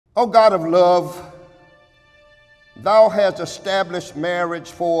O God of love, thou hast established marriage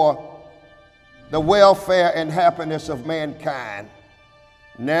for the welfare and happiness of mankind.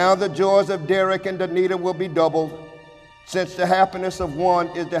 Now the joys of Derrick and Donita will be doubled, since the happiness of one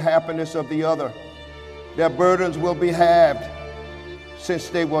is the happiness of the other. Their burdens will be halved, since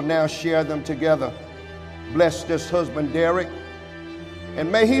they will now share them together. Bless this husband, Derrick, and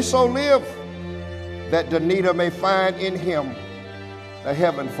may he so live that Danita may find in him the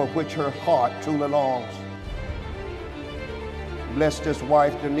heaven for which her heart truly longs. Bless this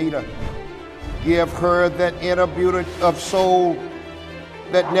wife, Danita. Give her that inner beauty of soul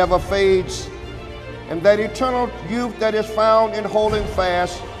that never fades, and that eternal youth that is found in holding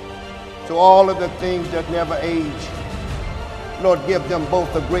fast to all of the things that never age. Lord, give them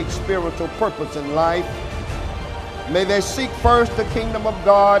both a great spiritual purpose in life. May they seek first the kingdom of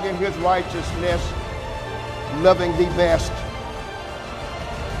God and his righteousness, loving thee best.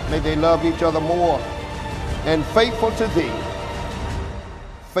 May they love each other more, and faithful to thee,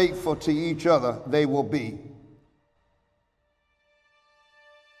 faithful to each other they will be.